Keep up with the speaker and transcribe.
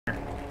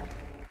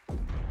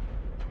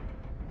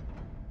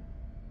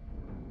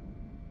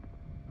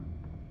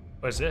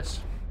What is this?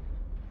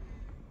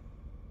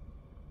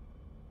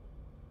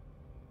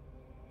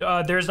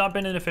 There's not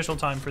been an official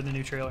time for the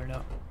new trailer,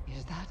 no.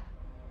 Is that?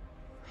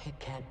 It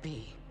can't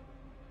be.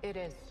 It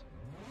is.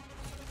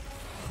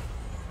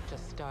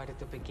 Just start at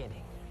the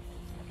beginning.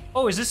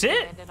 Oh, is this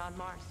it? Landed on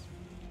Mars.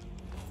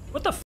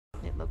 What the f?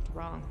 It looked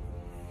wrong.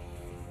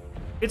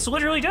 It's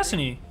literally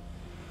Destiny.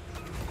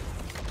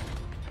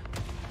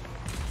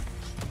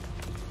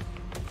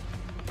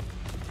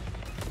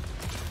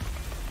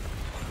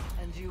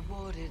 And you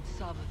boarded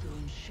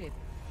Savathun's ship.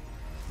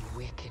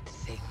 Wicked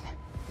thing.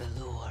 The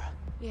lure.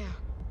 Yeah.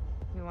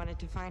 We wanted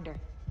to find her.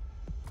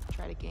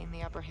 Try to gain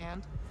the upper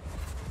hand.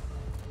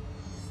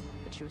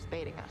 But she was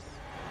baiting us.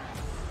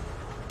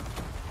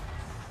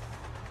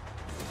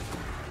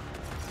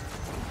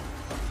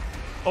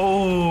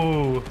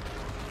 Oh.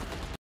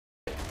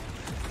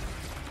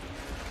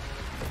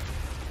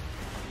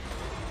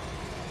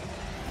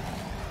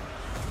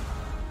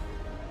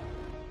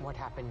 What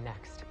happened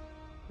next?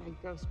 My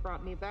ghost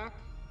brought me back.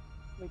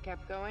 We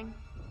kept going.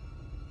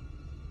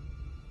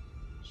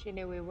 She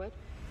knew we would.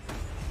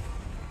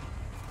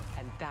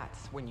 And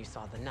that's when you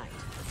saw the night.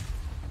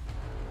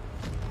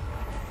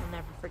 I'll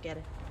never forget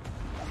it.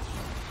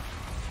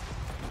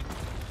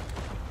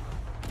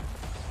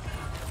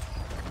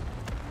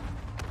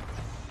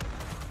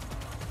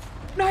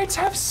 Knights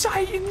have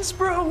sightings,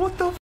 bro. What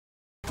the f?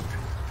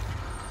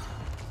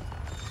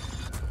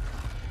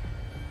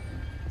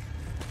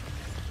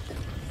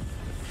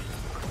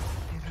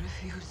 They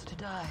refuse to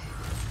die.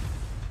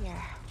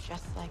 Yeah,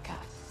 just like us.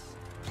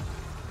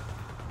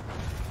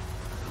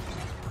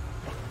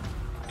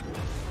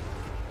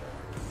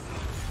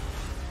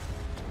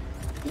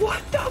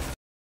 What the f?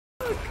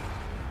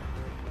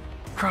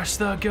 Crush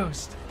the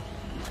ghost.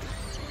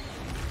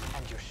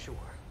 And you're sure?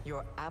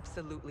 You're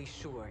absolutely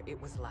sure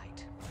it was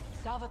light?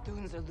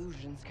 Savathun's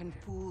illusions can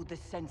fool the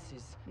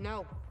senses.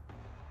 No.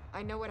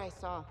 I know what I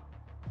saw.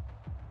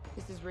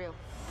 This is real.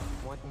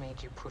 What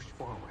made you push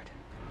forward?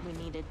 We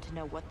needed to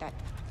know what that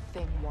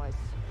thing was.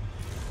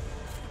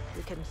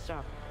 We couldn't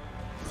stop.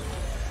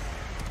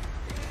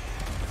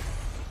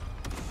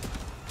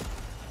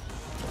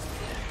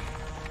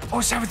 Oh,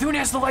 Savathun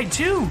has the light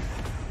too.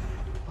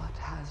 What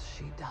has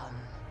she done?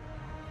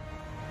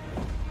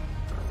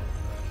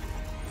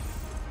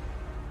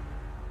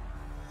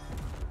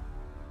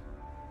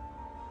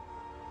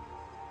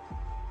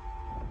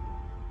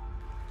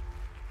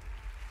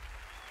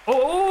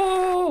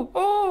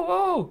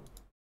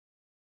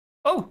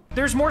 Oh,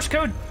 there's Morse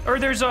code, or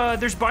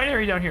there's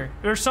binary down here.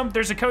 There's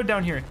a code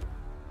down here.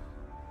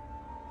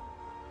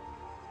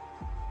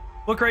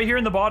 Look right here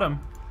in the bottom.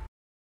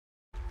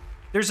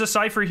 There's a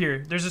cipher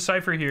here.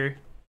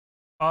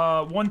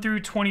 1 through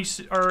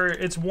 20, or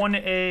it's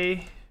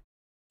 1A,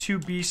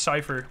 2B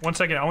cipher. 1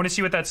 second, I want to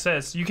see what that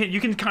says. You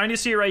can kind of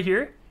see it right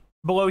here,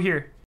 below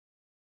here.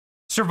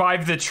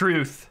 Survive the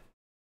truth.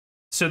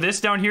 So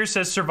this down here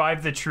says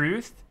survive the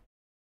truth.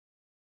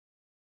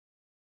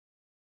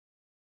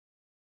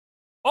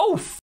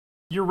 Oh,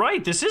 you're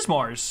right. This is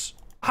Mars.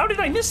 How did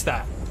I miss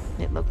that?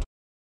 It looked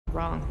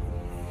wrong.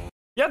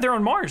 Yeah, they're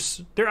on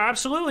Mars. They're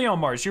absolutely on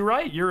Mars. You're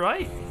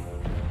right.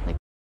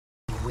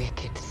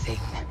 Wicked thing.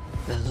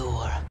 The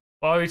lure.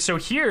 Well, so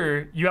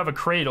here you have a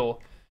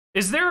cradle.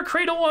 Is there a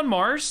cradle on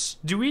Mars?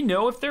 Do we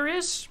know if there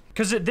is?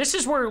 Because this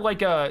is where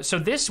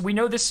we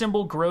know this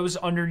symbol grows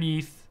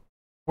underneath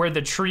where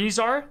the trees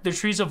are, the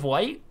trees of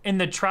light, and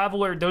the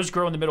traveler, those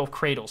grow in the middle of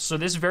cradles. So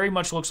this very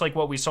much looks like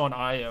what we saw in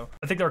Io.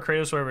 I think there are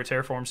cradles wherever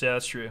terraforms. Yeah,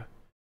 that's true.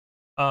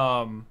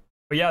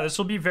 But yeah, this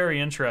will be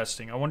very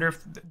interesting. I wonder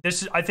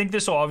if I think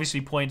this will obviously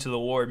point to the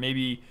lore.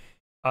 Maybe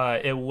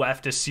it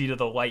left a seed of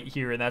the light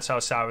here, and that's how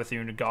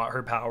Savathun got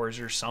her powers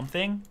or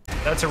something.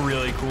 That's a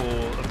really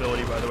cool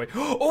ability, by the way.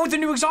 Oh, the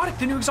new exotic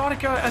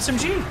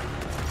SMG.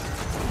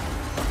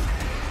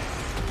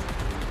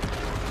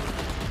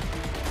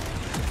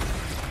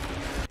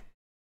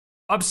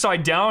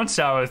 Upside down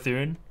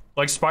Savathun,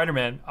 like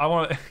Spider-Man.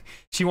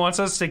 She wants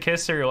us to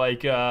kiss her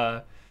like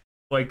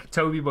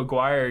Tobey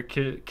Maguire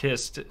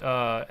kissed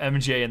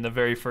MJ in the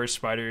very first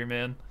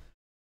Spider-Man.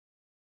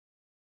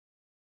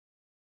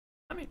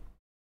 I mean,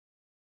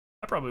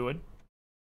 I probably would.